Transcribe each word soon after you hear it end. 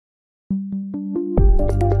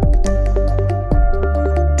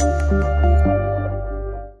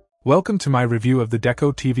Welcome to my review of the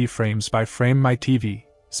Deco TV frames by Frame My TV,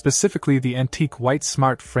 specifically the antique white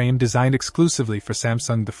smart frame designed exclusively for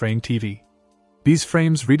Samsung the Frame TV. These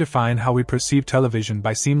frames redefine how we perceive television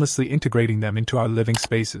by seamlessly integrating them into our living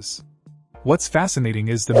spaces. What's fascinating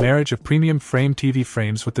is the marriage of premium Frame TV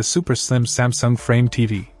frames with the super slim Samsung Frame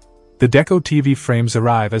TV. The Deco TV frames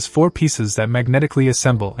arrive as 4 pieces that magnetically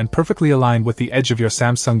assemble and perfectly align with the edge of your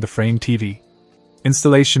Samsung the Frame TV.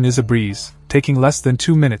 Installation is a breeze, taking less than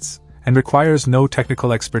 2 minutes, and requires no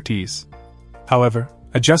technical expertise. However,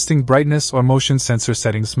 adjusting brightness or motion sensor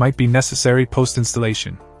settings might be necessary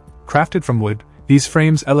post-installation. Crafted from wood, these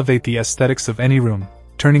frames elevate the aesthetics of any room,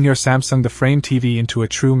 turning your Samsung the Frame TV into a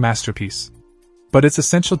true masterpiece. But it's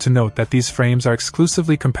essential to note that these frames are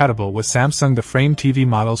exclusively compatible with Samsung the Frame TV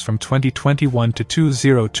models from 2021 to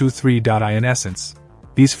 2023. In essence,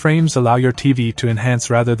 these frames allow your TV to enhance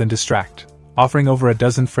rather than distract, offering over a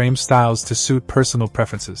dozen frame styles to suit personal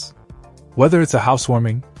preferences. Whether it's a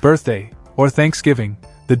housewarming, birthday, or Thanksgiving,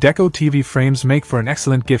 the Deco TV frames make for an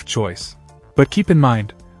excellent gift choice. But keep in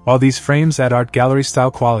mind, while these frames add art gallery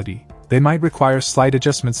style quality, they might require slight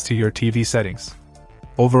adjustments to your TV settings.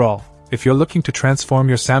 Overall, if you're looking to transform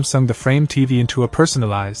your Samsung the Frame TV into a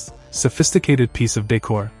personalized, sophisticated piece of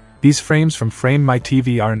decor, these frames from Frame My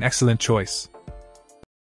TV are an excellent choice.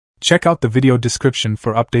 Check out the video description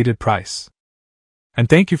for updated price. And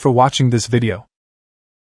thank you for watching this video.